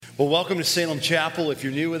Well, welcome to Salem Chapel. If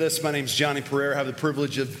you're new with us, my name's Johnny Pereira. I have the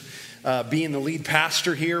privilege of being the lead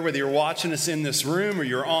pastor here. Whether you're watching us in this room or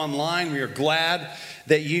you're online, we are glad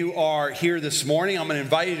that you are here this morning. I'm going to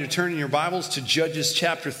invite you to turn in your Bibles to Judges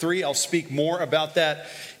chapter 3. I'll speak more about that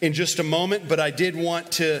in just a moment, but I did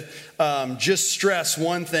want to just stress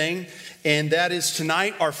one thing, and that is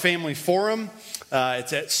tonight our family forum.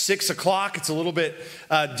 It's at 6 o'clock. It's a little bit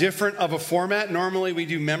different of a format. Normally we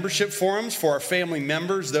do membership forums for our family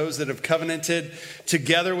members, those that have covenanted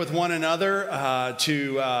together with one another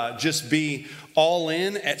to just be all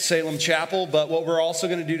in at Salem Chapel. But what we're also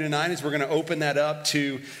going to do tonight is we're going to open that up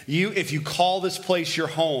to you. If you call this place your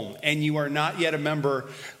home and you are not yet a member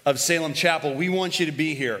of Salem Chapel, we want you to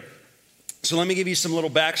be here. So let me give you some little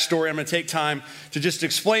backstory. I'm going to take time to just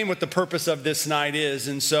explain what the purpose of this night is.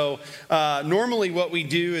 And so normally what we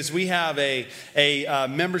do is we have a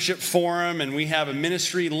membership forum and we have a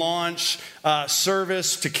ministry launch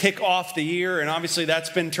service to kick off the year. And obviously that's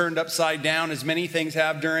been turned upside down, as many things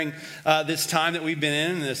have during this time that we've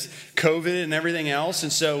been in, this COVID and everything else.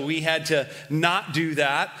 And so we had to not do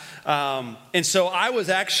that. And so I was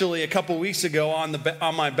actually a couple weeks ago on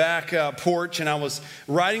my back porch, and I was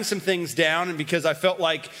writing some things down, and because I felt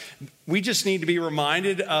like we just need to be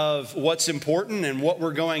reminded of what's important and what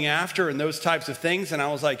we're going after and those types of things. And I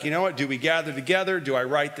was like, you know what, do we gather together? Do I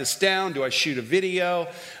write this down? Do I shoot a video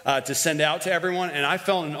to send out to everyone? And I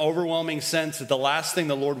felt an overwhelming sense that the last thing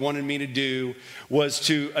the Lord wanted me to do was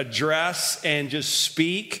to address and just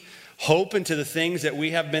speak hope into the things that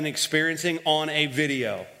we have been experiencing on a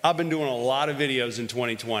video. I've been doing a lot of videos in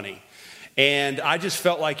 2020. And I just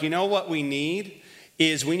felt like, you know what we need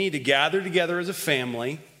is we need to gather together as a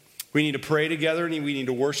family. We need to pray together, and we need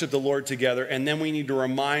to worship the Lord together. And then we need to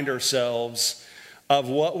remind ourselves of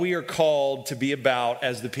what we are called to be about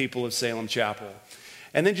as the people of Salem Chapel.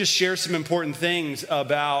 And then just share some important things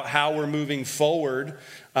about how we're moving forward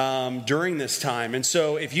during this time. And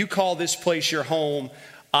so if you call this place your home,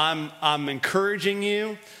 I'm encouraging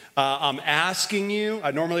you. I'm asking you.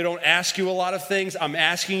 I normally don't ask you a lot of things. I'm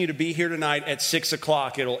asking you to be here tonight at 6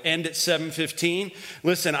 o'clock. It'll end at 7:15.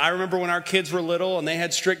 Listen, I remember when our kids were little and they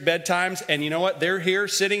had strict bedtimes. And you know what? They're here,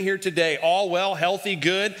 sitting here today, all well, healthy,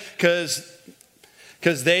 good, because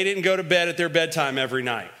they didn't go to bed at their bedtime every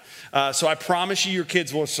night. So I promise you your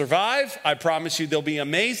kids will survive. I promise you they'll be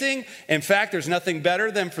amazing. In fact, there's nothing better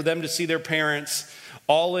than for them to see their parents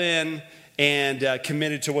all in and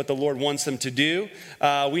committed to what the Lord wants them to do.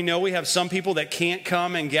 We know we have some people that can't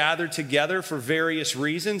come and gather together for various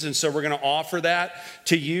reasons, and so we're going to offer that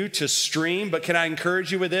to you to stream. But can I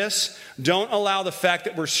encourage you with this? Don't allow the fact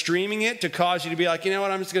that we're streaming it to cause you to be like, you know what,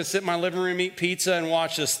 I'm just going to sit in my living room, eat pizza, and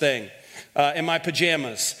watch this thing in my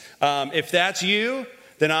pajamas. If that's you,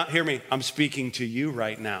 then hear me. I'm speaking to you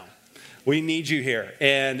right now. We need you here,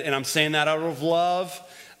 and I'm saying that out of love.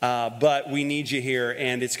 But we need you here,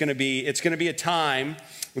 and it's going to be a time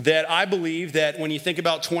that I believe that when you think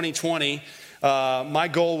about 2020, my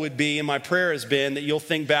goal would be, and my prayer has been, that you'll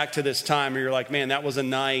think back to this time and you're like, man, that was a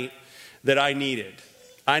night that I needed.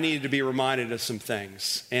 I needed to be reminded of some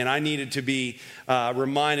things, and I needed to be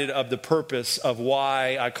reminded of the purpose of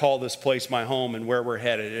why I call this place my home and where we're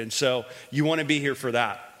headed. And so you want to be here for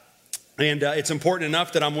that. And it's important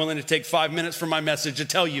enough that I'm willing to take 5 minutes from my message to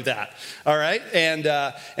tell you that, all right? And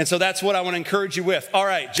so that's what I want to encourage you with. All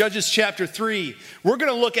right, Judges chapter 3. We're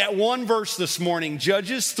going to look at one verse this morning,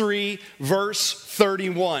 Judges 3, verse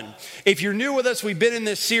 31. If you're new with us, we've been in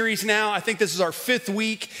this series now. I think this is our 5th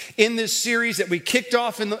week in this series that we kicked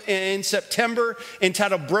off in September,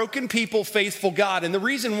 entitled Broken People, Faithful God. And the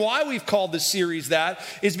reason why we've called this series that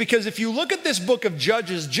is because if you look at this book of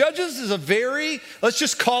Judges, Judges is a very, let's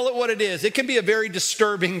just call it what it is. It can be a very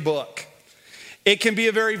disturbing book. It can be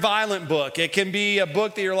a very violent book. It can be a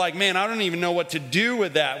book that you're like, man, I don't even know what to do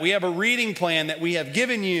with that. We have a reading plan that we have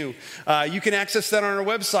given you. You can access that on our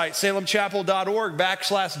website,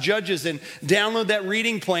 salemchapel.org/Judges, and download that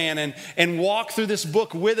reading plan and walk through this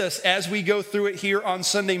book with us as we go through it here on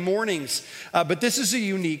Sunday mornings. But this is a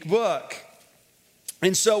unique book.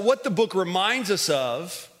 And so what the book reminds us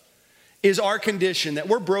of is our condition, that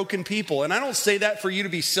we're broken people. And I don't say that for you to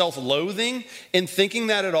be self-loathing and thinking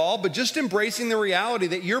that at all, but just embracing the reality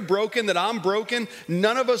that you're broken, that I'm broken.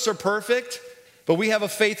 None of us are perfect. But we have a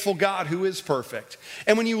faithful God who is perfect.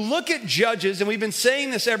 And when you look at Judges, and we've been saying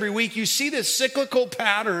this every week, you see this cyclical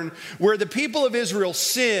pattern where the people of Israel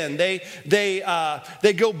sin. They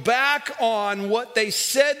go back on what they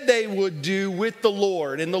said they would do with the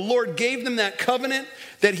Lord. And the Lord gave them that covenant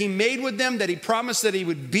that he made with them, that he promised that he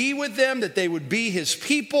would be with them, that they would be his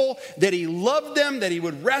people, that he loved them, that he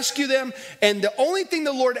would rescue them. And the only thing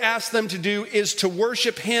the Lord asked them to do is to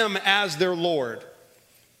worship him as their Lord.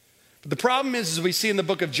 But the problem is, as we see in the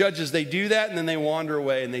book of Judges, they do that and then they wander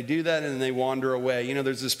away, and they do that and then they wander away. You know,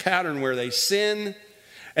 there's this pattern where they sin,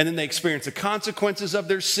 and then they experience the consequences of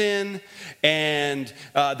their sin, and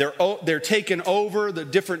they're taken over. The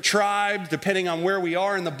different tribes, depending on where we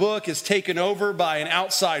are in the book, is taken over by an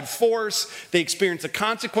outside force. They experience the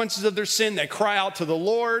consequences of their sin. They cry out to the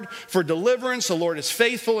Lord for deliverance. The Lord is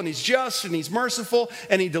faithful, and he's just, and he's merciful,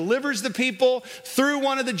 and he delivers the people through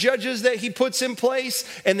one of the judges that he puts in place,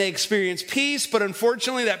 and they experience peace. But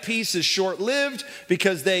unfortunately, that peace is short-lived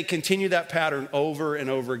because they continue that pattern over and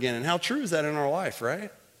over again. And how true is that in our life, right?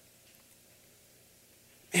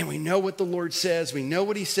 And we know what the Lord says. We know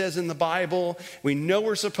what he says in the Bible. We know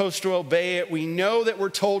we're supposed to obey it. We know that we're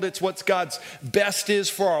told it's what God's best is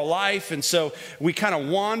for our life. And so we kind of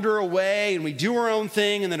wander away and we do our own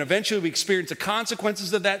thing. And then eventually we experience the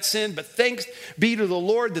consequences of that sin. But thanks be to the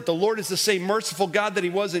Lord that the Lord is the same merciful God that he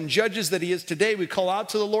was in Judges that he is today. We call out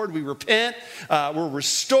to the Lord. We repent. We're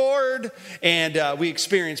restored. And we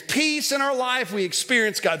experience peace in our life. We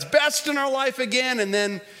experience God's best in our life again. And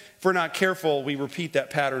then if we're not careful, we repeat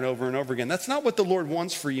that pattern over and over again. That's not what the Lord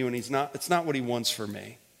wants for you, and it's not what he wants for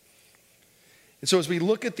me. And so as we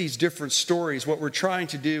look at these different stories, what we're trying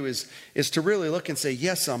to do is to really look and say,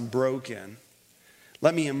 yes, I'm broken.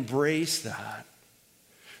 Let me embrace that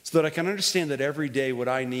so that I can understand that every day what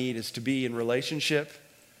I need is to be in relationship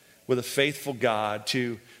with a faithful God,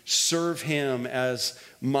 to serve him as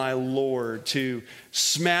my Lord, to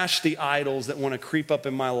smash the idols that want to creep up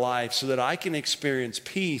in my life so that I can experience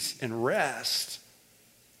peace and rest,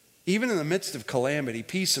 even in the midst of calamity,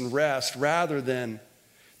 peace and rest, rather than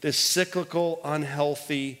this cyclical,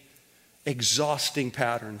 unhealthy, exhausting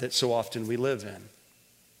pattern that so often we live in.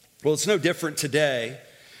 Well, it's no different today.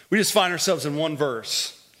 We just find ourselves in one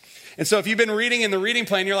verse. And so if you've been reading in the reading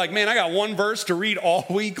plan, you're like, man, I got one verse to read all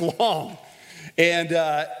week long. And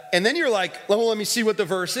then you're like, well, let me see what the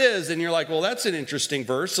verse is. And you're like, well, that's an interesting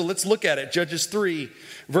verse. So let's look at it. Judges 3,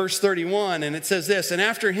 verse 31. And it says this, and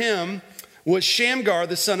after him was Shamgar,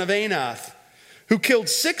 the son of Anath, who killed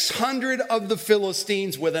 600 of the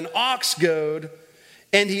Philistines with an ox goad,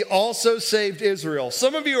 and he also saved Israel.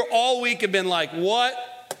 Some of you all week have been like,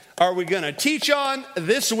 what are we going to teach on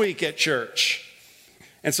this week at church?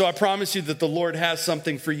 And so I promise you that the Lord has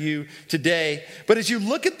something for you today. But as you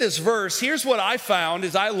look at this verse, here's what I found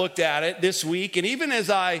as I looked at it this week. And even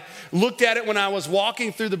as I looked at it when I was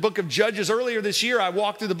walking through the book of Judges earlier this year, I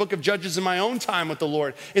walked through the book of Judges in my own time with the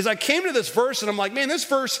Lord. As I came to this verse and I'm like, man, this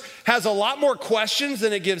verse has a lot more questions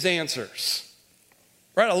than it gives answers.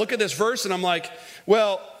 Right? I look at this verse and I'm like,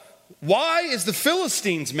 well, why is the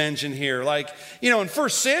Philistines mentioned here? Like, you know, in 1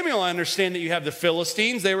 Samuel, I understand that you have the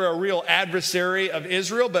Philistines. They were a real adversary of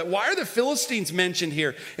Israel. But why are the Philistines mentioned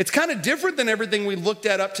here? It's kind of different than everything we looked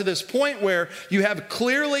at up to this point, where you have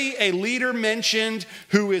clearly a leader mentioned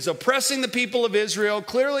who is oppressing the people of Israel.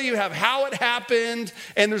 Clearly you have how it happened,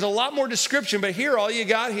 and there's a lot more description. But here, all you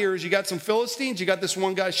got here is you got some Philistines. You got this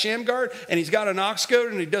one guy, Shamgar, and he's got an ox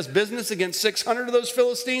goad, and he does business against 600 of those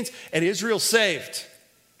Philistines, and Israel's saved.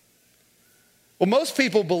 Well, most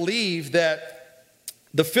people believe that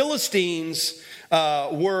the Philistines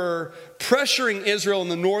were pressuring Israel in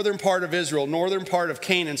the northern part of Israel, northern part of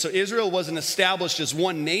Canaan. So Israel wasn't established as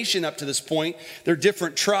one nation up to this point. They're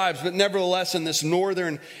different tribes, but nevertheless in this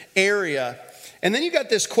northern area. And then you got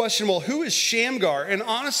this question, well, who is Shamgar? And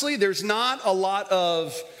honestly, there's not a lot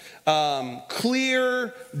of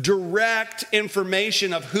clear, direct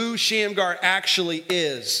information of who Shamgar actually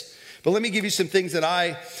is. But let me give you some things that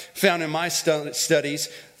I found in my studies.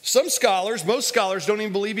 Some scholars, most scholars, don't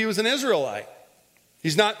even believe he was an Israelite.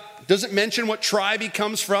 Doesn't mention what tribe he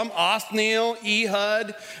comes from. Othniel,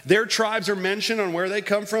 Ehud, their tribes are mentioned on where they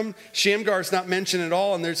come from. Shamgar's not mentioned at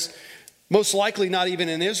all, and there's most likely not even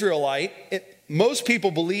an Israelite. Most people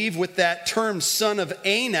believe with that term, son of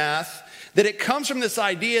Anath, that it comes from this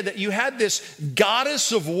idea that you had this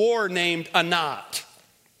goddess of war named Anat.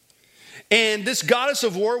 And this goddess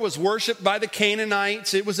of war was worshipped by the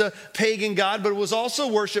Canaanites. It was a pagan god, but it was also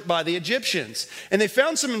worshipped by the Egyptians. And they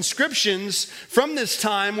found some inscriptions from this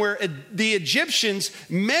time where the Egyptians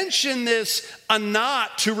mention this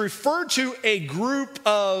Anat to refer to a group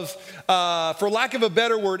of, for lack of a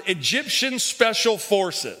better word, Egyptian special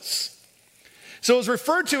forces. So it was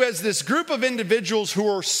referred to as this group of individuals who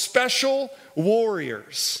are special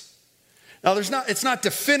warriors. Now, it's not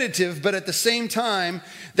definitive, but at the same time,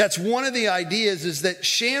 that's one of the ideas, is that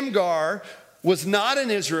Shamgar was not an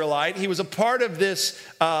Israelite. He was a part of this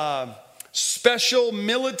special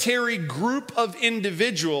military group of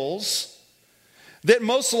individuals that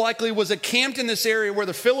most likely was camped in this area where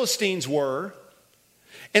the Philistines were.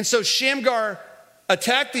 And so Shamgar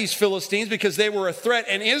attacked these Philistines because they were a threat,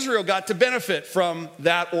 and Israel got to benefit from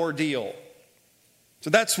that ordeal. So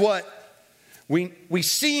that's what we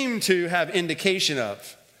seem to have indication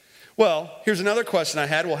of. Well, here's another question I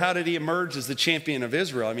had. Well, how did he emerge as the champion of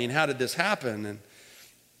Israel? I mean, how did this happen? And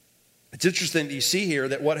it's interesting that you see here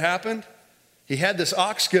that what happened? He had this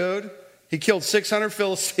Oxgoad. He killed 600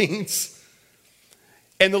 Philistines.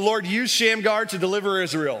 And the Lord used Shamgar to deliver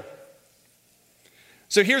Israel.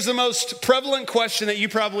 So here's the most prevalent question that you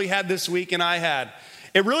probably had this week and I had.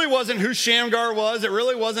 It really wasn't who Shamgar was. It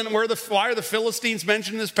really wasn't why are the Philistines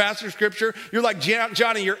mentioned in this passage of scripture. You're like,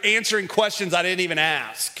 Johnny, you're answering questions I didn't even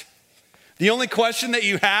ask. The only question that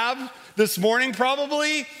you have this morning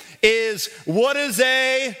probably is, what is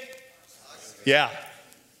a... Yeah.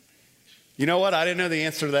 You know what? I didn't know the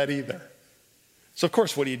answer to that either. So of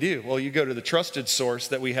course, what do? Well, you go to the trusted source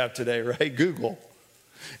that we have today, right? Google.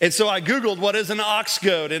 And so I Googled what is an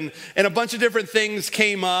Oxgoad, and a bunch of different things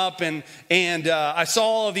came up, and I saw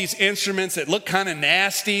all of these instruments that looked kind of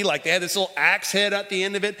nasty, like they had this little axe head at the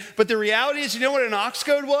end of it. But the reality is, you know what an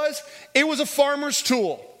Oxgoad was? It was a farmer's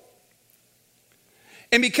tool.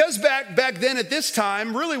 And because back then at this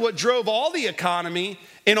time, really what drove all the economy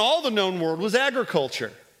in all the known world was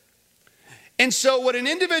agriculture. And so what an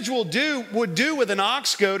individual would do with an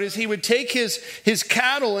oxgoad is he would take his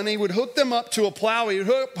cattle and he would hook them up to a plow. He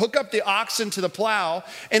would hook up the oxen to the plow.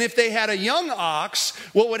 And if they had a young ox,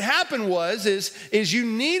 what would happen is you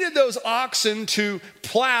needed those oxen to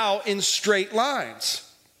plow in straight lines.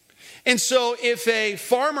 And so if a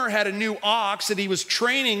farmer had a new ox that he was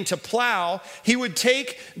training to plow, he would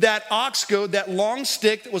take that oxgoad, that long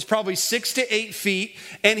stick that was probably 6 to 8 feet,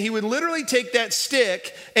 and he would literally take that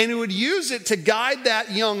stick and he would use it to guide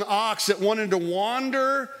that young ox that wanted to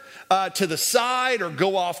wander to the side or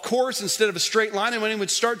go off course instead of a straight line. And when he would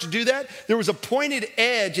start to do that, there was a pointed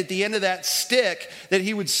edge at the end of that stick that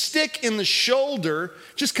he would stick in the shoulder,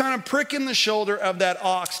 just kind of prick in the shoulder of that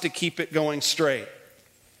ox to keep it going straight.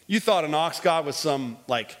 You thought an Oxgoad was some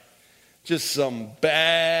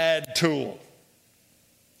bad tool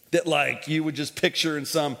that you would just picture in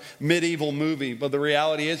some medieval movie. But the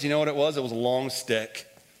reality is, you know what it was? It was a long stick.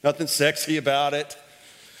 Nothing sexy about it.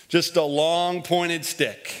 Just a long pointed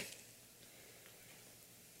stick.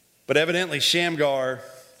 But evidently Shamgar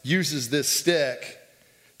uses this stick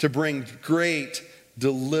to bring great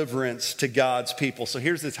deliverance to God's people. So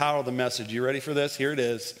here's the title of the message. You ready for this? Here it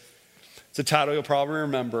is. It's a title you'll probably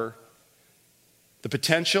remember. The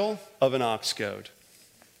Potential of an Oxgoad.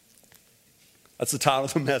 That's the title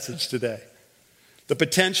of the message today. The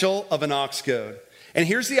Potential of an Oxgoad. And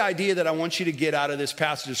here's the idea that I want you to get out of this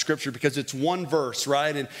passage of scripture, because it's one verse,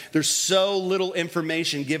 right? And there's so little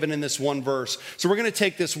information given in this one verse. So we're going to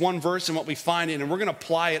take this one verse and what we find in, and we're going to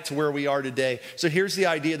apply it to where we are today. So here's the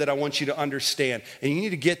idea that I want you to understand. And you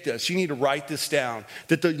need to get this. You need to write this down.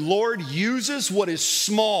 That the Lord uses what is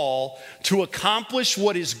small to accomplish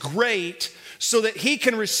what is great so that he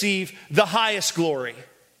can receive the highest glory.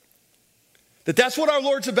 That's what our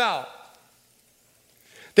Lord's about.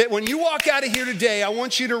 That when you walk out of here today, I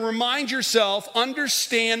want you to remind yourself,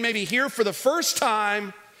 understand, maybe hear for the first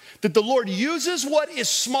time, that the Lord uses what is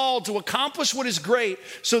small to accomplish what is great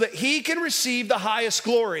so that he can receive the highest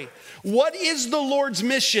glory. What is the Lord's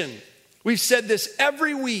mission? We've said this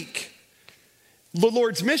every week. The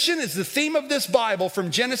Lord's mission is the theme of this Bible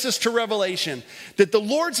from Genesis to Revelation. That the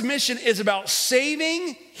Lord's mission is about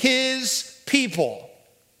saving his people.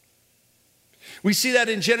 We see that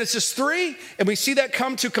in Genesis 3, and we see that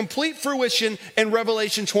come to complete fruition in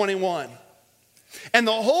Revelation 21. And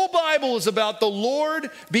the whole Bible is about the Lord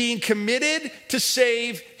being committed to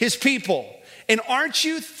save his people. And aren't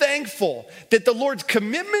you thankful that the Lord's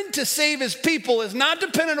commitment to save his people is not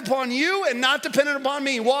dependent upon you and not dependent upon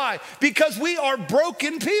me? Why? Because we are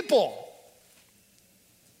broken people.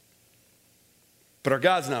 But our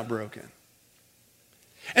God's not broken.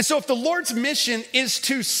 And so if the Lord's mission is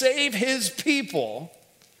to save his people,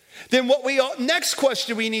 then next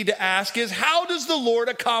question we need to ask is, how does the Lord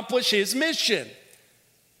accomplish his mission?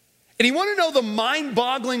 And you want to know the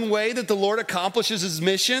mind-boggling way that the Lord accomplishes his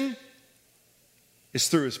mission? Is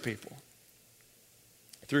through his people.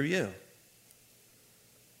 Through you.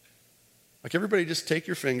 Like, everybody just take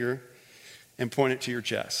your finger and point it to your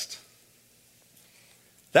chest.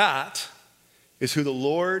 That is who the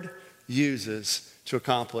Lord uses to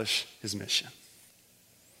accomplish his mission.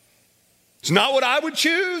 It's not what I would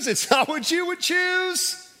choose. It's not what you would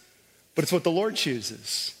choose. But it's what the Lord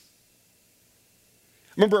chooses.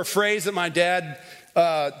 I remember a phrase that my dad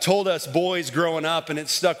told us boys growing up, and it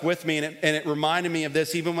stuck with me, and it reminded me of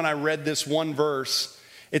this even when I read this one verse.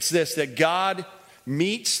 It's this, that God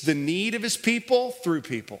meets the need of his people through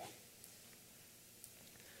people.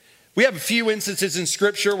 We have a few instances in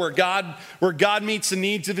Scripture where God meets the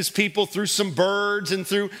needs of his people through some birds and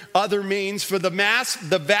through other means. For the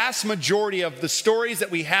vast majority of the stories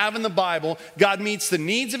that we have in the Bible, God meets the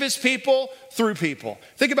needs of his people through people.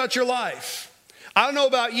 Think about your life. I don't know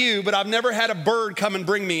about you, but I've never had a bird come and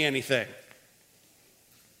bring me anything.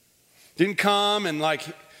 Didn't come and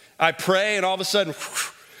I pray and all of a sudden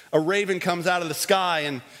a raven comes out of the sky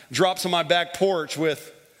and drops on my back porch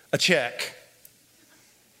with a check.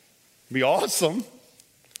 It'd be awesome.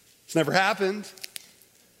 It's never happened.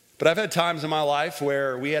 But I've had times in my life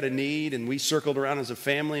where we had a need and we circled around as a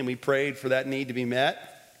family and we prayed for that need to be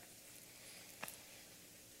met.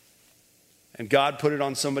 And God put it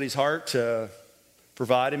on somebody's heart to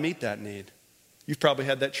provide and meet that need. You've probably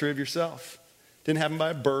had that true of yourself. Didn't happen by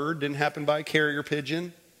a bird, didn't happen by a carrier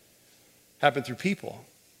pigeon. Happened through people.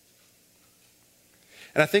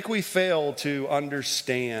 And I think we fail to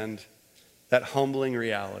understand that humbling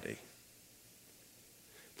reality.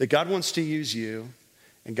 That God wants to use you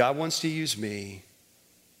and God wants to use me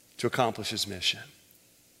to accomplish his mission.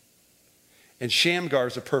 And Shamgar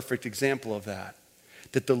is a perfect example of that.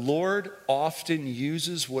 That the Lord often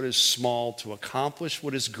uses what is small to accomplish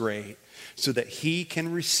what is great so that he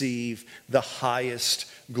can receive the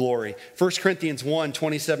highest glory. 1 Corinthians 1,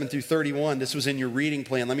 27 through 31, this was in your reading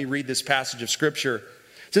plan. Let me read this passage of Scripture.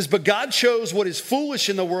 It says, "But God chose what is foolish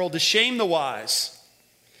in the world to shame the wise.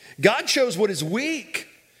 God chose what is weak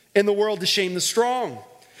in the world to shame the strong.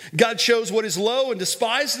 God chose what is low and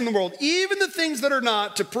despised in the world, even the things that are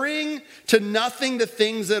not, to bring to nothing the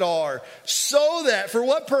things that are, so that," for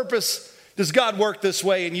what purpose does God work this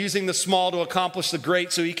way in using the small to accomplish the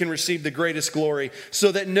great so he can receive the greatest glory?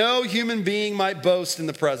 "So that no human being might boast in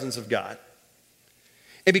the presence of God.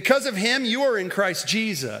 And because of him, you are in Christ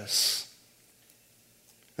Jesus."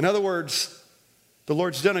 In other words, the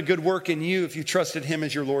Lord's done a good work in you if you trusted him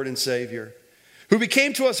as your Lord and Savior. "Who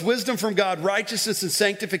became to us wisdom from God, righteousness and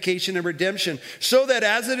sanctification and redemption, so that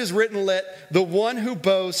as it is written, let the one who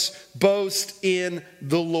boasts, boast in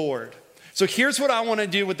the Lord." So here's what I want to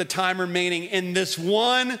do with the time remaining in this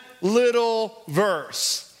one little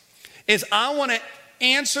verse, is I want to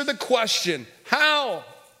answer the question, how?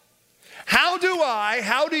 How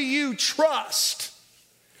do you trust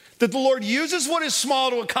that the Lord uses what is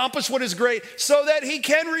small to accomplish what is great so that he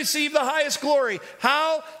can receive the highest glory?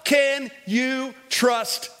 How can you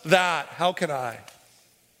trust that? How can I?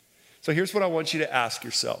 So here's what I want you to ask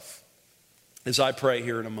yourself as I pray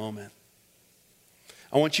here in a moment.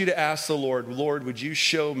 I want you to ask the Lord, "Lord, would you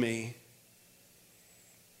show me?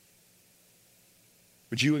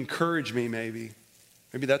 Would you encourage me maybe?"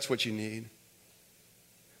 Maybe that's what you need.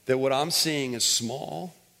 That what I'm seeing is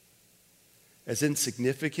small, as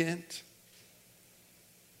insignificant,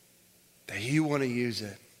 that you want to use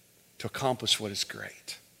it to accomplish what is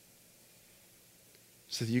great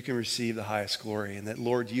so that you can receive the highest glory. And that,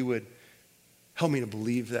 Lord, you would help me to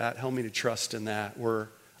believe that, help me to trust in that where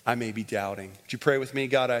I may be doubting. Would you pray with me?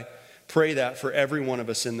 God, I pray that for every one of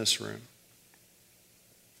us in this room.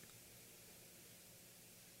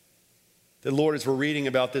 That, Lord, as we're reading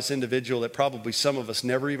about this individual that probably some of us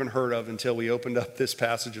never even heard of until we opened up this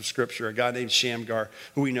passage of Scripture, a guy named Shamgar,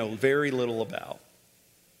 who we know very little about.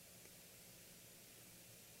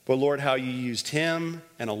 But, Lord, how you used him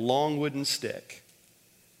and a long wooden stick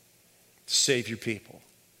to save your people.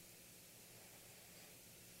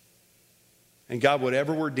 And God,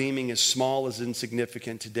 whatever we're deeming as small, as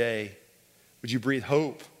insignificant today, would you breathe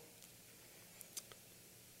hope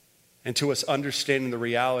and to us understanding the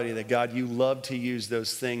reality that, God, you love to use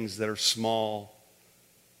those things that are small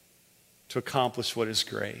to accomplish what is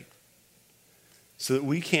great, so that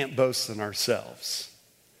we can't boast in ourselves.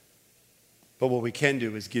 But what we can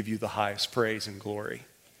do is give you the highest praise and glory.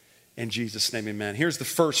 In Jesus' name, amen. Here's the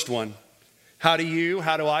first one. How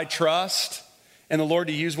do I trust in the Lord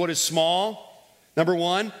to use what is small? Number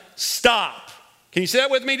one, stop. Can you say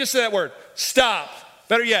that with me? Just say that word. Stop.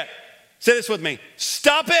 Better yet, say this with me.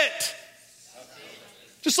 Stop it.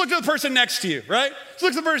 Just look at the person next to you, right? Just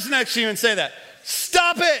look at the person next to you and say that.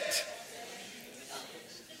 Stop it.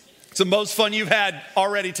 It's the most fun you've had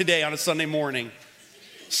already today on a Sunday morning.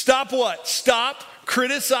 Stop what? Stop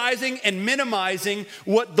criticizing and minimizing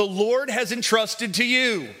what the Lord has entrusted to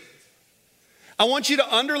you. I want you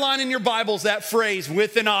to underline in your Bibles that phrase,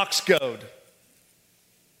 with an Oxgoad.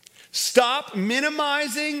 Stop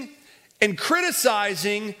minimizing and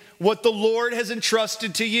criticizing what the Lord has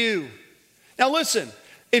entrusted to you. Now listen,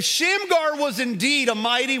 if Shamgar was indeed a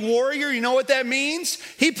mighty warrior, you know what that means?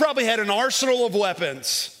 He probably had an arsenal of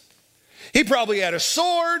weapons. He probably had a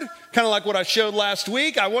sword, kind of like what I showed last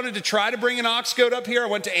week. I wanted to try to bring an Oxgoad up here. I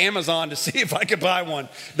went to Amazon to see if I could buy one.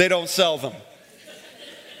 They don't sell them.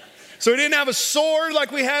 So he didn't have a sword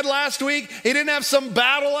like we had last week. He didn't have some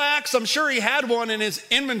battle axe. I'm sure he had one in his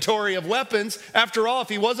inventory of weapons. After all, if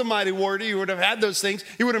he was a mighty warrior, he would have had those things.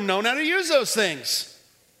 He would have known how to use those things.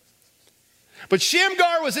 But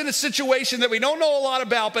Shamgar was in a situation that we don't know a lot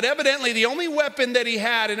about, but evidently the only weapon that he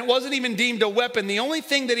had, and it wasn't even deemed a weapon, the only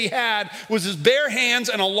thing that he had was his bare hands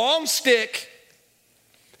and a long stick,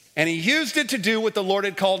 and he used it to do what the Lord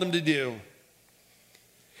had called him to do.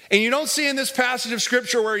 And you don't see in this passage of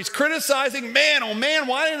scripture where he's criticizing, man, oh man,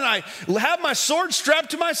 why didn't I have my sword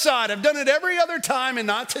strapped to my side? I've done it every other time and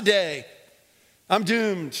not today. I'm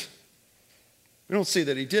doomed. We don't see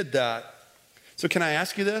that he did that. So can I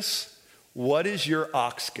ask you this? What is your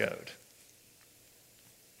Oxgoad?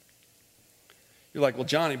 You're like, well,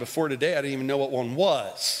 Johnny, before today, I didn't even know what one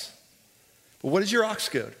was. But what is your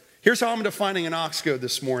Oxgoad? Here's how I'm defining an Oxgoad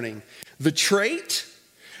this morning. The trait,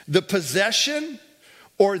 the possession,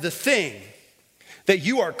 or the thing that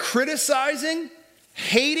you are criticizing,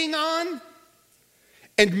 hating on,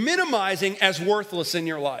 and minimizing as worthless in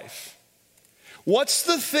your life. What's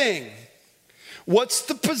the thing? What's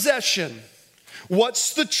the possession?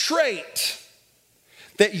 What's the trait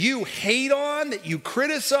that you hate on, that you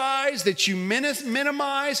criticize, that you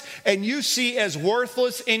minimize, and you see as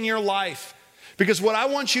worthless in your life? Because what I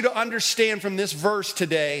want you to understand from this verse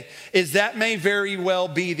today is that may very well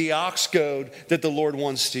be the Oxgoad that the Lord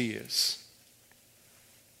wants to use.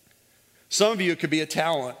 Some of you, it could be a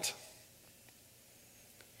talent.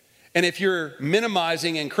 And if you're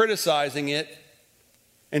minimizing and criticizing it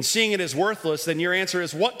and seeing it as worthless, then your answer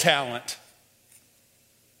is, what talent?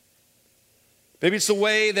 Maybe it's the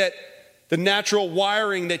way that the natural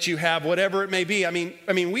wiring that you have, whatever it may be. I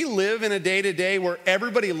mean, we live in a day-to-day where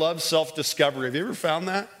everybody loves self-discovery. Have you ever found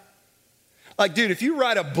that? Like, dude, if you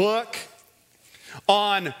write a book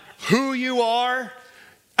on who you are,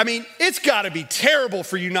 it's got to be terrible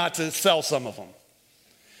for you not to sell some of them.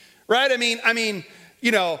 Right?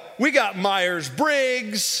 We got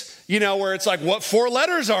Myers-Briggs, where it's like, what 4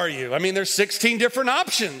 letters are you? There's 16 different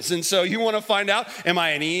options. And so you want to find out, am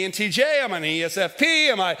I an ENTJ? Am I an ESFP?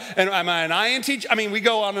 Am I an INTJ? We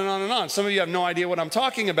go on and on and on. Some of you have no idea what I'm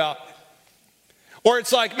talking about. Or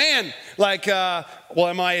it's like, am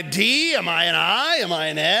I a D? Am I an I? Am I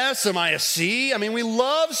an S? Am I a C? We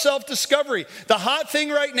love self-discovery. The hot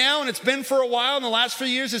thing right now, and it's been for a while in the last few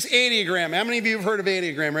years, is Enneagram. How many of you have heard of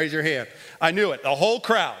Enneagram? Raise your hand. I knew it. The whole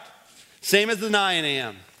crowd. Same as the 9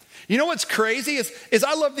 a.m. You know what's crazy is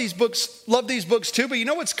I love these books too, but you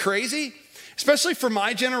know what's crazy? Especially for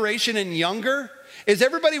my generation and younger, is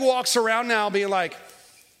everybody walks around now being like,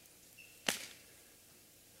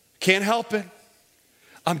 can't help it.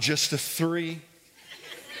 I'm just a 3.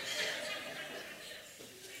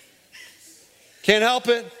 Can't help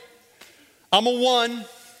it. I'm a 1.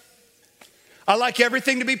 I like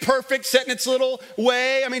everything to be perfect, set in its little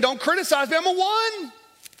way. Don't criticize me. I'm a 1.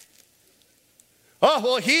 Oh,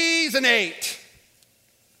 well, he's an 8.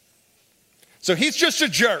 So he's just a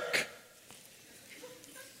jerk.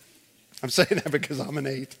 I'm saying that because I'm an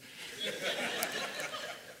 8.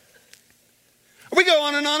 We go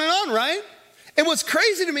on and on and on, right? And what's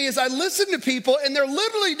crazy to me is I listen to people and they're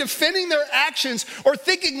literally defending their actions or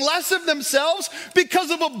thinking less of themselves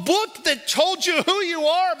because of a book that told you who you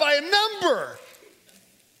are by a number.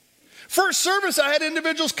 First service, I had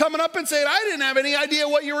individuals coming up and saying, I didn't have any idea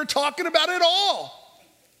what you were talking about at all.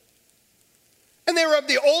 And they were of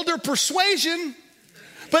the older persuasion,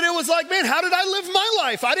 but it was like, man, how did I live my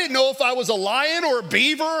life? I didn't know if I was a lion or a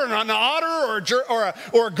beaver or an otter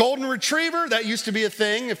or a golden retriever. That used to be a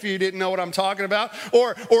thing if you didn't know what I'm talking about.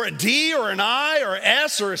 Or a D or an I or an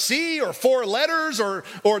S or a C or 4 letters or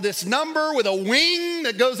this number with a wing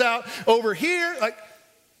that goes out over here.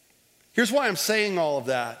 Here's why I'm saying all of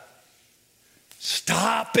that.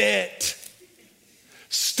 Stop it.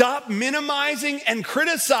 Stop minimizing and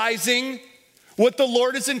criticizing what the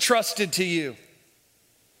Lord has entrusted to you.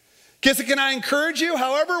 Can I encourage you,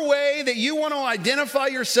 however way that you want to identify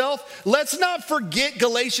yourself, let's not forget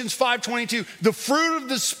Galatians 5:22, the fruit of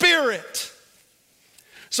the Spirit.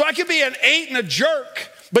 So I could be an 8 and a jerk,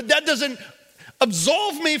 but that doesn't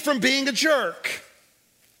absolve me from being a jerk.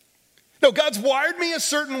 No, God's wired me a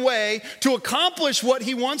certain way to accomplish what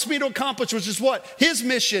he wants me to accomplish, which is what? His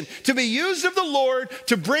mission, to be used of the Lord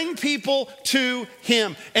to bring people to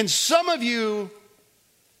him. And some of you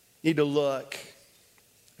need to look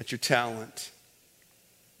at your talent,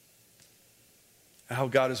 at how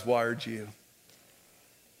God has wired you.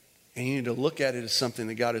 And you need to look at it as something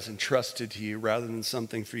that God has entrusted to you rather than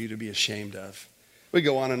something for you to be ashamed of. We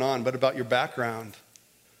go on, but about your background,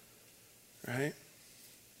 right?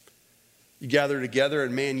 You gather together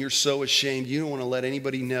and man, you're so ashamed. You don't want to let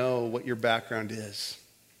anybody know what your background is.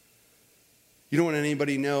 You don't want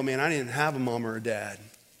anybody to know, man, I didn't have a mom or a dad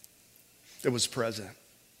that was present.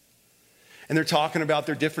 And they're talking about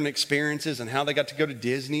their different experiences and how they got to go to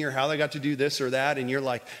Disney or how they got to do this or that. And you're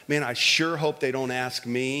like, man, I sure hope they don't ask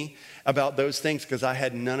me about those things because I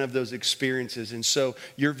had none of those experiences. And so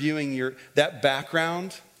you're viewing that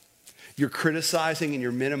background, you're criticizing and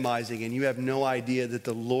you're minimizing, and you have no idea that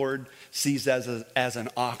the Lord sees as an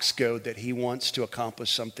Oxgoad that he wants to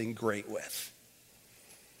accomplish something great with.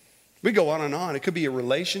 We go on and on. It could be a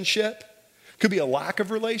relationship. It could be a lack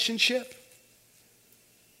of relationship.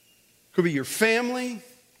 Could be your family.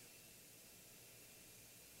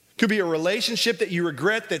 Could be a relationship that you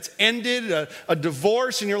regret that's ended, a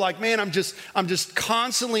divorce, and you're like, man, I'm just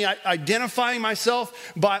constantly identifying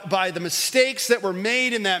myself by the mistakes that were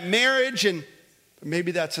made in that marriage, and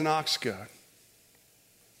maybe that's an Oxgoad.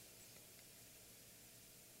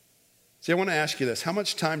 See, I want to ask you this. How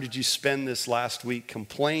much time did you spend this last week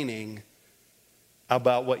complaining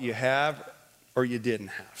about what you have or you didn't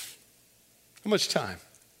have? How much time?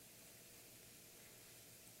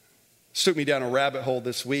 This took me down a rabbit hole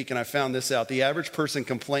this week, and I found this out. The average person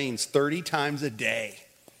complains 30 times a day.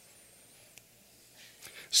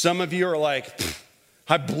 Some of you are like,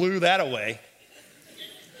 I blew that away.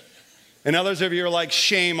 And others of you are like,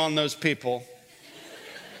 shame on those people.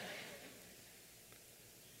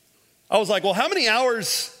 I was like, well, how many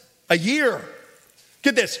hours a year?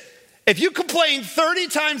 Get this. If you complain 30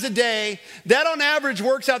 times a day, that on average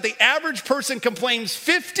works out. The average person complains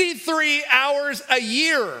 53 hours a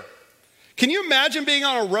year. Can you imagine being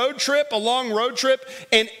on a long road trip,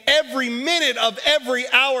 and every minute of every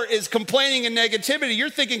hour is complaining and negativity? You're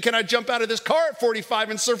thinking, can I jump out of this car at 45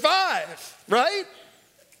 and survive, right?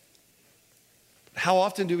 How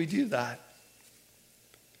often do we do that?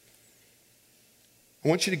 I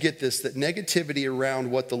want you to get this, that negativity around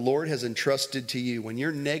what the Lord has entrusted to you, when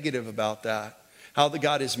you're negative about that, how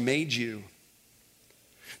God has made you,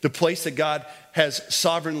 the place that God has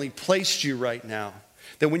sovereignly placed you right now,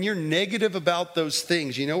 that when you're negative about those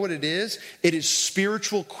things, you know what it is? It is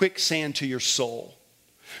spiritual quicksand to your soul.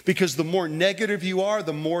 Because the more negative you are,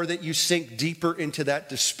 the more that you sink deeper into that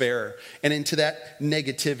despair and into that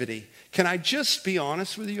negativity. Can I just be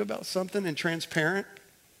honest with you about something and transparent?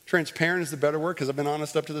 Transparent is the better word because I've been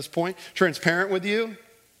honest up to this point. Transparent with you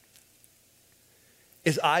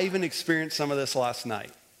is I even experienced some of this last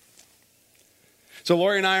night. So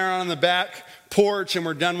Lori and I are on the back porch and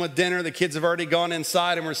we're done with dinner. The kids have already gone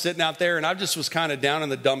inside and we're sitting out there, and I just was kind of down in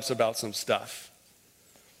the dumps about some stuff.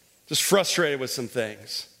 Just frustrated with some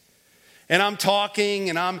things. And I'm talking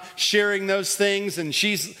and I'm sharing those things and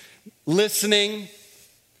she's listening.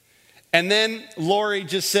 And then Lori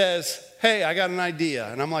just says, hey, I got an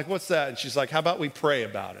idea. And I'm like, what's that? And she's like, how about we pray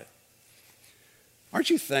about it? Aren't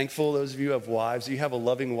you thankful, those of you who have wives, you have a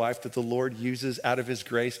loving wife that the Lord uses out of his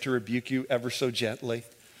grace to rebuke you ever so gently?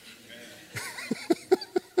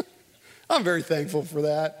 I'm very thankful for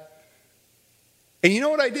that. And you know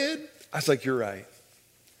what I did? I was like, you're right.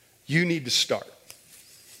 You need to start.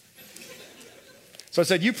 So I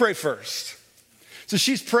said, you pray first. So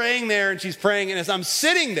she's praying there and she's praying, and as I'm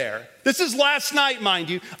sitting there, this is last night, mind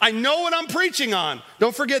you, I know what I'm preaching on.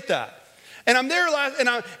 Don't forget that. And I'm there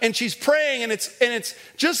and she's praying, and it's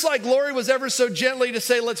just like Lori was ever so gently to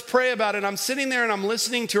say, let's pray about it. I'm sitting there and I'm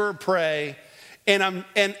listening to her pray, and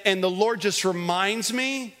the Lord just reminds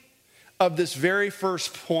me of this very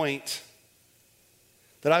first point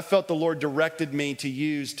that I felt the Lord directed me to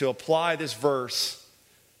use to apply this verse.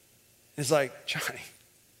 It's like, Johnny,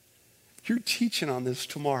 you're teaching on this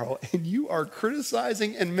tomorrow, and you are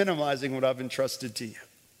criticizing and minimizing what I've entrusted to you.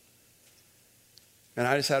 And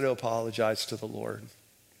I just had to apologize to the Lord.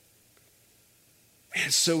 Man,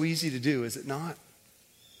 it's so easy to do, is it not?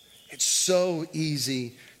 It's so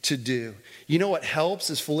easy to do. You know what helps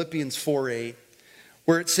is Philippians 4:8.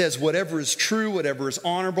 where it says, whatever is true, whatever is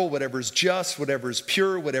honorable, whatever is just, whatever is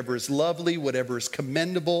pure, whatever is lovely, whatever is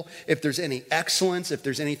commendable, if there's any excellence, if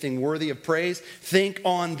there's anything worthy of praise, think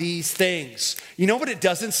on these things. You know what it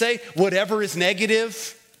doesn't say? Whatever is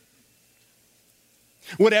negative,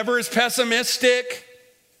 whatever is pessimistic,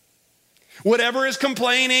 whatever is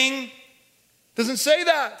complaining. It doesn't say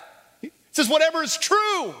that. It says whatever is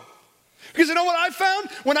true. Because you know what I found?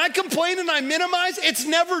 When I complain and I minimize, it's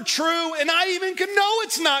never true. And I even can know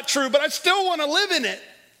it's not true, but I still want to live in it.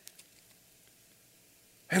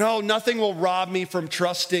 And nothing will rob me from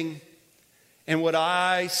trusting in what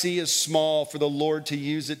I see as small for the Lord to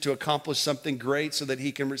use it to accomplish something great so that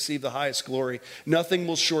he can receive the highest glory. Nothing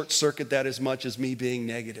will short circuit that as much as me being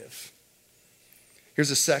negative. Here's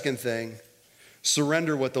the second thing.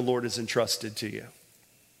 Surrender what the Lord has entrusted to you.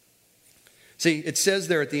 See, it says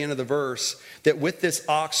there at the end of the verse that with this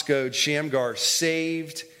Oxgoad, Shamgar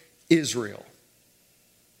saved Israel.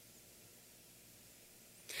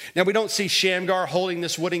 Now, we don't see Shamgar holding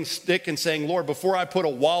this wooden stick and saying, Lord, before I put a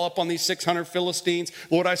wall up on these 600 Philistines,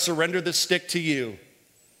 Lord, I surrender this stick to you.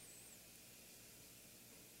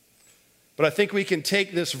 But I think we can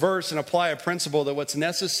take this verse and apply a principle that what's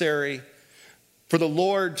necessary for the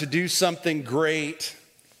Lord to do something great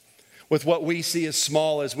with what we see as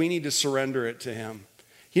small as we need to surrender it to him.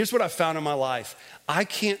 Here's what I found in my life. I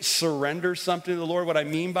can't surrender something to the Lord. What I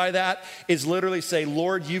mean by that is literally say,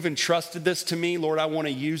 Lord, you've entrusted this to me. Lord, I want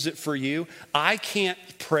to use it for you. I can't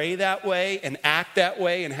pray that way and act that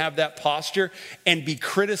way and have that posture and be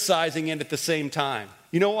criticizing it at the same time.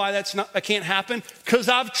 You know why that can't happen? Because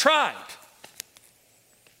I've tried.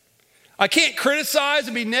 I can't criticize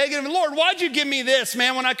and be negative. Lord, why'd you give me this,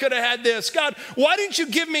 man, when I could have had this? God, why didn't you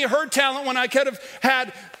give me her talent when I could have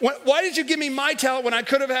had, why did you give me my talent when I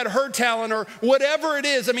could have had her talent or whatever it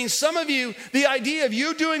is? I mean, some of you, the idea of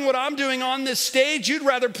you doing what I'm doing on this stage, you'd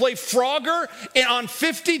rather play Frogger on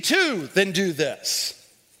 52 than do this.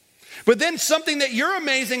 But then something that you're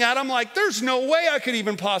amazing at, I'm like, there's no way I could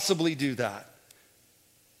even possibly do that.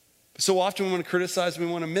 So often we want to criticize, we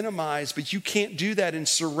want to minimize, but you can't do that and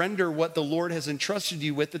surrender what the Lord has entrusted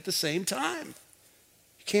you with at the same time.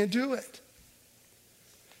 You can't do it.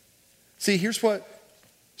 See, here's what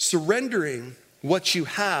surrendering what you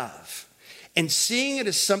have and seeing it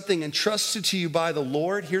as something entrusted to you by the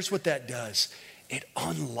Lord, here's what that does. It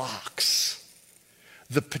unlocks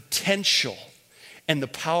the potential and the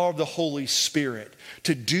power of the Holy Spirit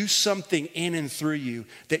to do something in and through you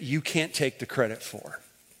that you can't take the credit for.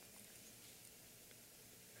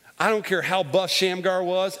 I don't care how buff Shamgar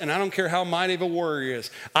was, and I don't care how mighty of a warrior he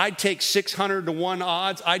is. I'd take 600 to 1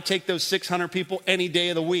 odds. I'd take those 600 people any day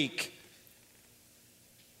of the week.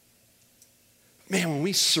 Man, when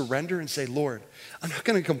we surrender and say, Lord, I'm not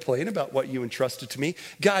going to complain about what you entrusted to me.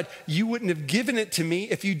 God, you wouldn't have given it to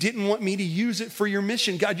me if you didn't want me to use it for your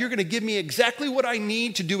mission. God, you're going to give me exactly what I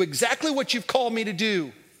need to do exactly what you've called me to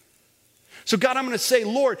do. So God, I'm going to say,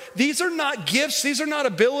 Lord, these are not gifts. These are not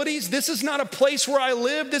abilities. This is not a place where I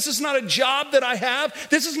live. This is not a job that I have.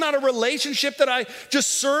 This is not a relationship that I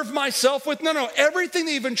just serve myself with. No, everything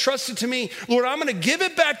that you've entrusted to me, Lord, I'm going to give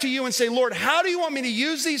it back to you and say, Lord, how do you want me to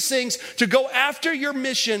use these things to go after your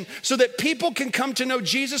mission so that people can come to know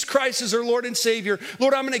Jesus Christ as their Lord and Savior?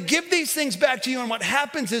 Lord, I'm going to give these things back to you. And what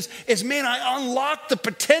happens is man, I unlock the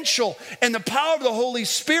potential and the power of the Holy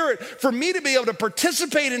Spirit for me to be able to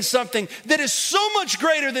participate in something that is so much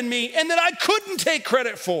greater than me and that I couldn't take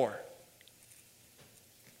credit for.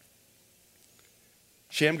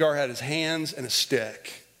 Shamgar had his hands and a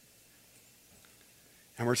stick.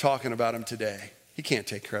 And we're talking about him today. He can't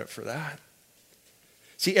take credit for that.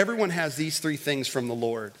 See, everyone has these 3 things from the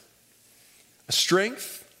Lord. A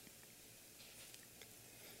strength.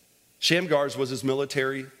 Shamgar's was his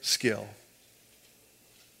military skill.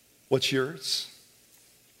 What's yours?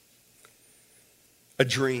 A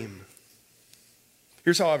dream.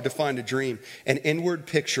 Here's how I've defined a dream. An inward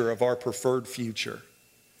picture of our preferred future.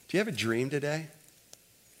 Do you have a dream today?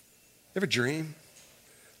 You have a dream?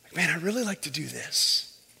 Like, man, I'd really like to do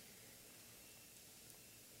this.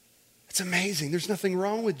 It's amazing. There's nothing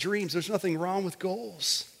wrong with dreams. There's nothing wrong with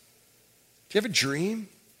goals. Do you have a dream?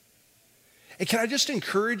 And can I just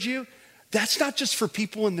encourage you? That's not just for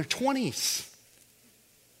people in their 20s.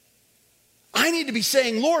 I need to be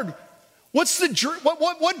saying, Lord, what's the dream?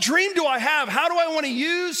 What dream do I have? How do I want to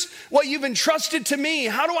use what you've entrusted to me?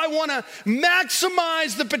 How do I want to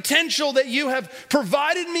maximize the potential that you have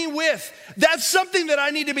provided me with? That's something that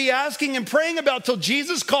I need to be asking and praying about till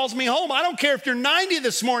Jesus calls me home. I don't care if you're 90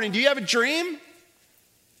 this morning. Do you have a dream?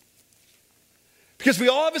 Because we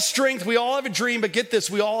all have a strength, we all have a dream, but get this,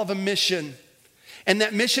 we all have a mission. And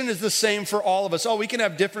that mission is the same for all of us. Oh, we can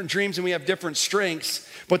have different dreams and we have different strengths,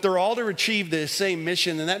 but they're all to achieve the same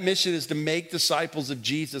mission. And that mission is to make disciples of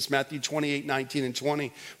Jesus, Matthew 28, 19, and 20.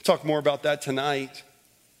 We'll talk more about that tonight.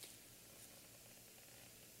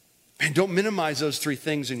 And don't minimize those three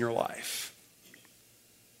things in your life.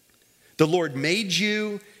 The Lord made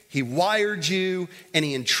you, He wired you, and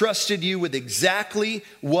He entrusted you with exactly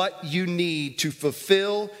what you need to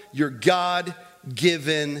fulfill your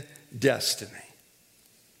God-given destiny.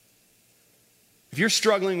 If you're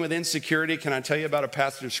struggling with insecurity, can I tell you about a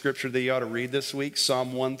passage of scripture that you ought to read this week?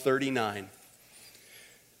 Psalm 139.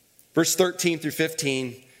 Verse 13 through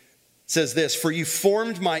 15 says this, "For you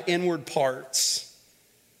formed my inward parts.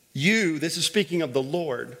 You," this is speaking of the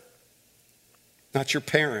Lord, not your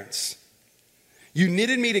parents. "You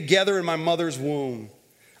knitted me together in my mother's womb.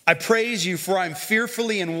 I praise you, for I am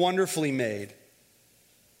fearfully and wonderfully made."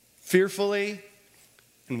 Fearfully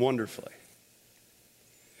and wonderfully.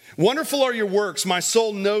 "Wonderful are your works. My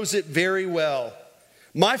soul knows it very well.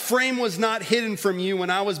 My frame was not hidden from you when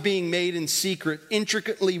I was being made in secret,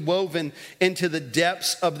 intricately woven into the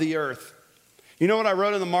depths of the earth." You know what I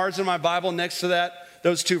wrote in the margin of my Bible next to that?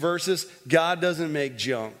 Those two verses, God doesn't make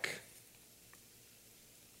junk.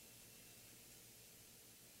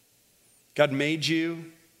 God made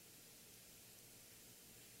you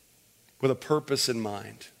with a purpose in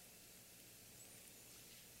mind.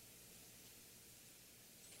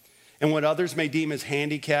 And what others may deem as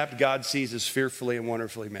handicapped, God sees as fearfully and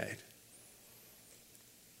wonderfully made.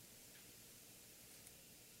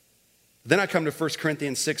 Then I come to 1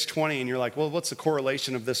 Corinthians 6:20, and you're like, well, what's the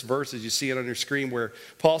correlation of this verse as you see it on your screen, where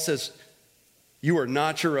Paul says, you are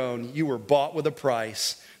not your own, you were bought with a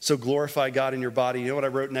price, so glorify God in your body. You know what I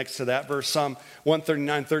wrote next to that verse? Psalm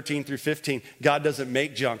 139, 13 through 15. God doesn't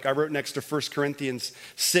make junk. I wrote next to 1 Corinthians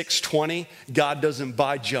 6:20, God doesn't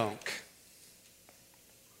buy junk.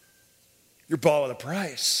 You're bought with a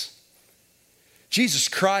price. Jesus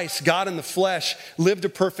Christ, God in the flesh, lived a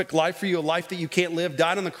perfect life for you, a life that you can't live,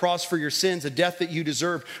 died on the cross for your sins, a death that you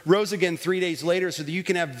deserve, rose again 3 days later so that you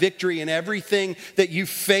can have victory in everything that you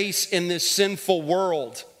face in this sinful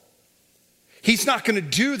world. He's not going to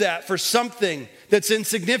do that for something that's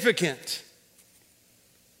insignificant.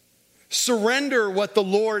 Surrender what the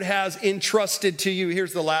Lord has entrusted to you.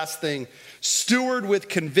 Here's the last thing. Steward with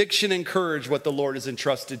conviction and courage what the Lord has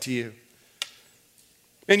entrusted to you.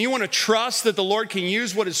 And you want to trust that the Lord can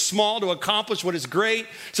use what is small to accomplish what is great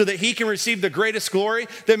so that He can receive the greatest glory,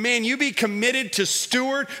 then man, you be committed to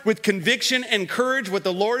steward with conviction and courage what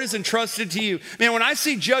the Lord has entrusted to you. Man, when I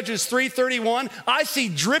see Judges 3:31, I see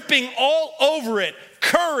dripping all over it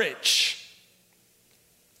courage,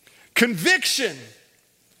 conviction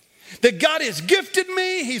that God has gifted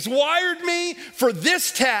me, He's wired me for this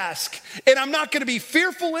task. And I'm not going to be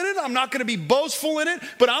fearful in it. I'm not going to be boastful in it.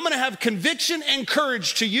 But I'm going to have conviction and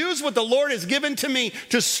courage to use what the Lord has given to me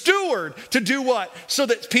to steward, to do what? So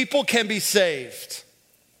that people can be saved.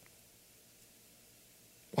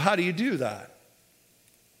 Well, how do you do that?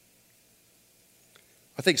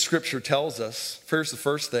 I think Scripture tells us, here's the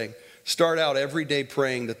first thing. Start out every day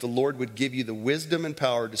praying that the Lord would give you the wisdom and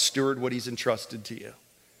power to steward what He's entrusted to you.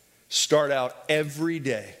 Start out every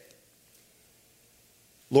day.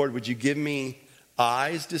 Lord, would you give me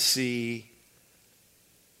eyes to see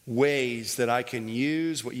ways that I can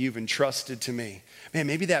use what you've entrusted to me? Man,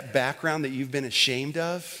 maybe that background that you've been ashamed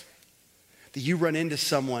of, that you run into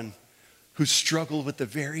someone who struggled with the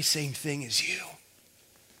very same thing as you.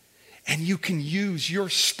 And you can use your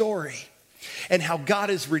story and how God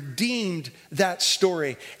has redeemed that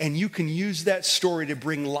story. And you can use that story to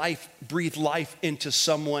bring life, breathe life into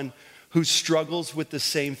someone who struggles with the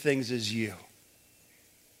same things as you.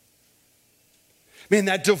 Man,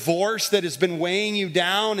 that divorce that has been weighing you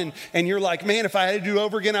down and you're like, man, if I had to do it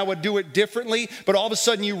over again, I would do it differently. But all of a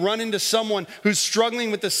sudden you run into someone who's struggling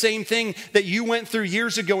with the same thing that you went through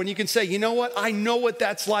years ago. And you can say, you know what? I know what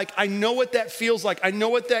that's like. I know what that feels like. I know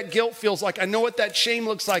what that guilt feels like. I know what that shame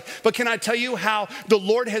looks like. But can I tell you how the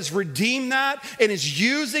Lord has redeemed that and is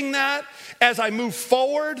using that as I move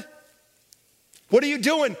forward? What are you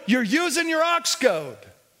doing? You're using your Oxgoad.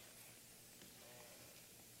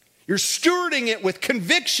 You're stewarding it with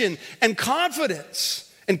conviction and confidence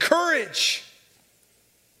and courage.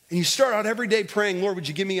 And you start out every day praying, Lord, would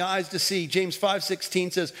you give me eyes to see? James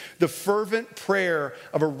 5:16 says, the fervent prayer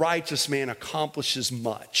of a righteous man accomplishes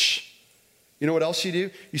much. You know what else you do?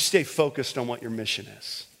 You stay focused on what your mission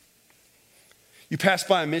is. You pass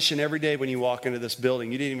by a mission every day when you walk into this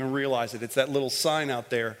building. You didn't even realize it. It's that little sign out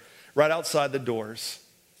there right outside the doors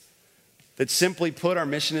that simply put, our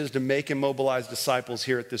mission is to make and mobilize disciples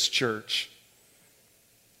here at this church.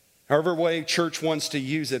 However way church wants to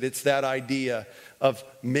use it, it's that idea of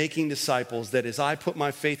making disciples, that as I put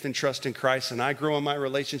my faith and trust in Christ and I grow in my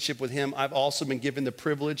relationship with him, I've also been given the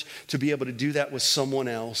privilege to be able to do that with someone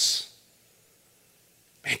else.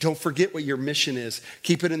 Man, don't forget what your mission is.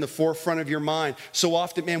 Keep it in the forefront of your mind. So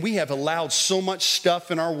often, man, we have allowed so much stuff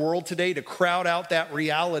in our world today to crowd out that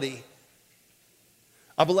reality.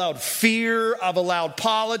 I've allowed fear, I've allowed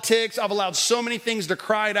politics, I've allowed so many things to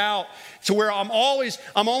cry it out to where I'm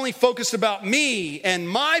only focused about me and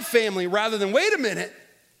my family rather than, wait a minute,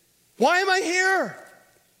 why am I here?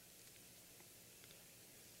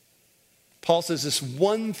 Paul says, this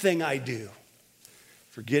one thing I do,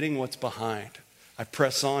 forgetting what's behind, I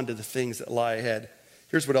press on to the things that lie ahead.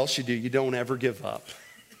 Here's what else you do. You don't ever give up.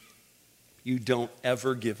 You don't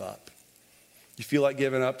ever give up. You feel like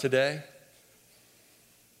giving up today?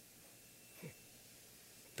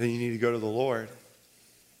 Then you need to go to the Lord.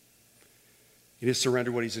 You need to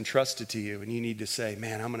surrender what he's entrusted to you. And you need to say,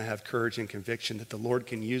 man, I'm going to have courage and conviction that the Lord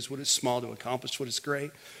can use what is small to accomplish what is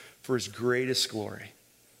great for his greatest glory.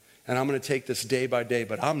 And I'm going to take this day by day,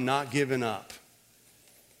 but I'm not giving up.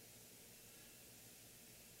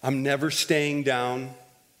 I'm never staying down.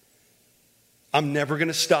 I'm never going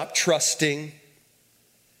to stop trusting.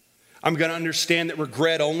 I'm going to understand that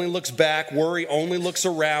regret only looks back, worry only looks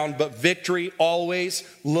around, but victory always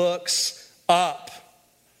looks up.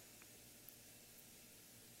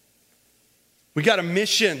 We got a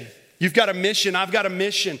mission. You've got a mission. I've got a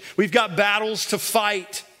mission. We've got battles to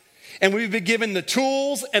fight. And we've been given the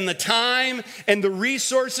tools and the time and the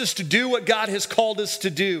resources to do what God has called us to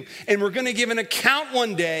do. And we're going to give an account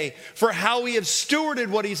one day for how we have stewarded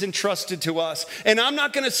what he's entrusted to us. And I'm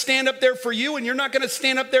not going to stand up there for you, and you're not going to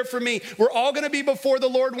stand up there for me. We're all going to be before the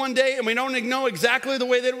Lord one day, and we don't know exactly the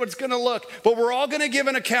way that it's going to look. But we're all going to give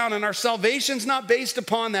an account, and our salvation's not based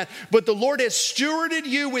upon that. But the Lord has stewarded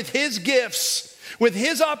you with his gifts, with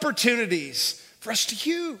his opportunities for us to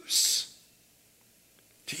use.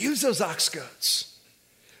 To use those Oxgoads.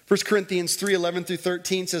 1 Corinthians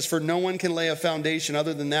 3:11-13 says, for no one can lay a foundation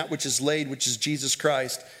other than that which is laid, which is Jesus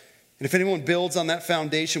Christ. And if anyone builds on that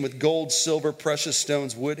foundation with gold, silver, precious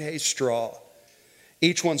stones, wood, hay, straw,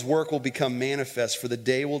 each one's work will become manifest, for the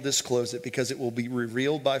day will disclose it, because it will be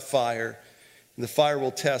revealed by fire, and the fire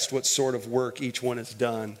will test what sort of work each one has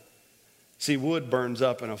done. See, wood burns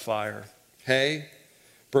up in a fire. Hay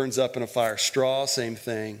burns up in a fire. Straw, same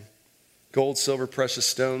thing. Gold, silver, precious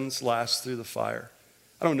stones last through the fire.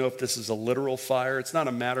 I don't know if this is a literal fire. It's not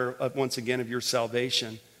a matter of, once again, of your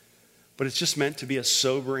salvation. But it's just meant to be a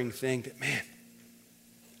sobering thing that, man,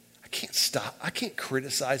 I can't stop. I can't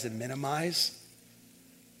criticize and minimize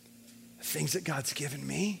the things that God's given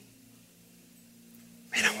me.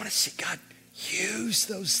 Man, I want to see God use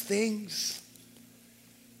those things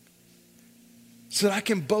so that I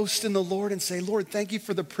can boast in the Lord and say, Lord, thank you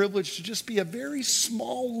for the privilege to just be a very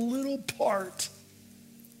small little part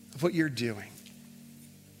of what you're doing.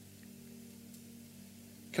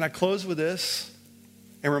 Can I close with this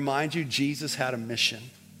and remind you Jesus had a mission?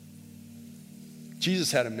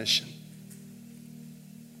 Jesus had a mission.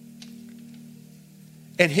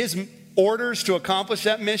 And his orders to accomplish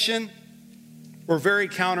that mission were very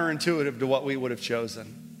counterintuitive to what we would have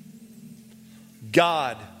chosen.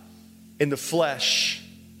 God in the flesh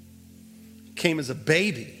came as a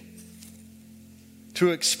baby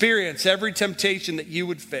to experience every temptation that you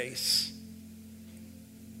would face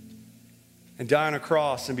and die on a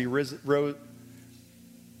cross and be risen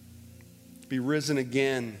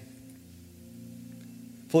again.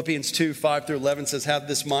 Philippians 2:5-11 says, have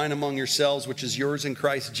this mind among yourselves, which is yours in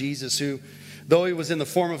Christ Jesus, who, though he was in the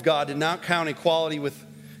form of God, did not count equality with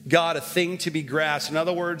God a thing to be grasped. In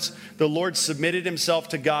other words, the Lord submitted himself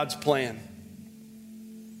to God's plan.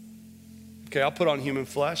 Okay, I'll put on human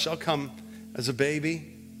flesh. I'll come as a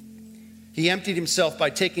baby. He emptied himself by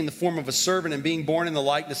taking the form of a servant and being born in the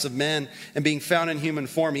likeness of men and being found in human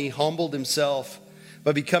form. He humbled himself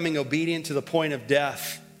by becoming obedient to the point of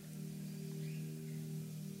death.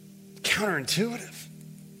 Counterintuitive.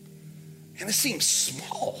 And it seems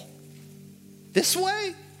small. This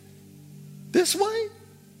way? This way?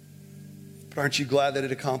 But aren't you glad that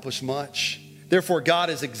it accomplished much? Therefore, God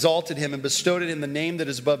has exalted him and bestowed in him the name that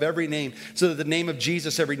is above every name, so that the name of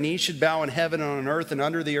Jesus, every knee should bow in heaven and on earth and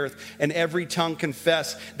under the earth, and every tongue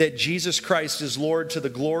confess that Jesus Christ is Lord, to the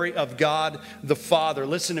glory of God the Father.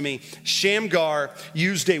 Listen to me. Shamgar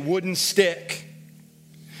used a wooden stick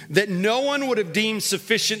that no one would have deemed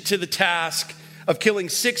sufficient to the task of killing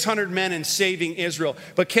 600 men and saving Israel.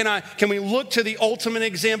 But can we look to the ultimate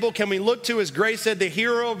example? Can we look to, as Grace said, the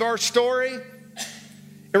hero of our story?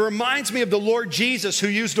 It reminds me of the Lord Jesus, who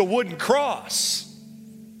used a wooden cross.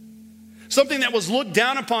 something that was looked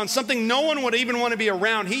down upon, something no one would even want to be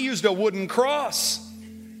around. He used a wooden cross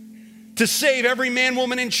to save every man,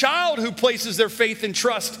 woman, and child who places their faith and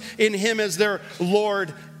trust in him as their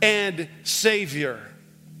Lord and Savior.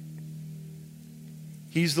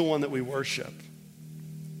 He's the one that we worship.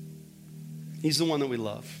 He's the one that we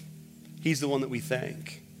love. He's the one that we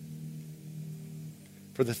thank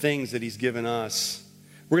for the things that he's given us.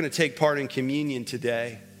 We're going to take part in communion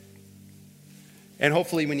today. And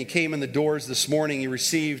hopefully when you came in the doors this morning, you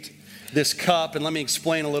received this cup. And let me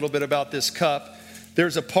explain a little bit about this cup.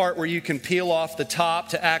 There's a part where you can peel off the top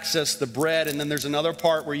to access the bread. And then there's another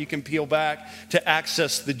part where you can peel back to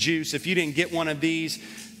access the juice. If you didn't get one of these,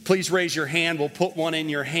 please raise your hand. We'll put one in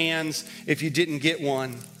your hands if you didn't get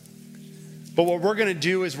one. But what we're going to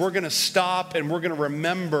do is we're going to stop and we're going to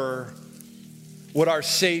remember what our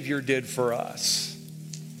Savior did for us.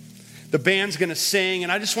 The band's going to sing,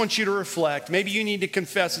 and I just want you to reflect. Maybe you need to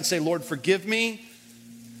confess and say, Lord, forgive me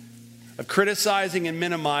of criticizing and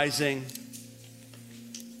minimizing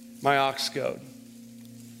my Oxgoad.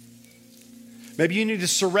 Maybe you need to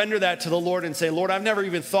surrender that to the Lord and say, Lord, I've never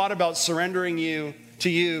even thought about surrendering to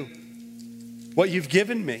you what you've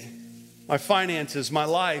given me. My finances, my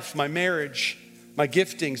life, my marriage, my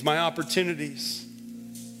giftings, my opportunities.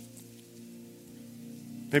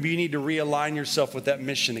 Maybe you need to realign yourself with that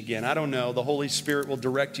mission again. I don't know. The Holy Spirit will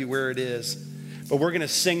direct you where it is. But we're going to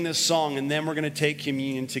sing this song and then we're going to take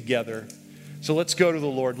communion together. So let's go to the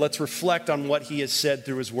Lord. Let's reflect on what he has said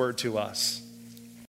through his word to us.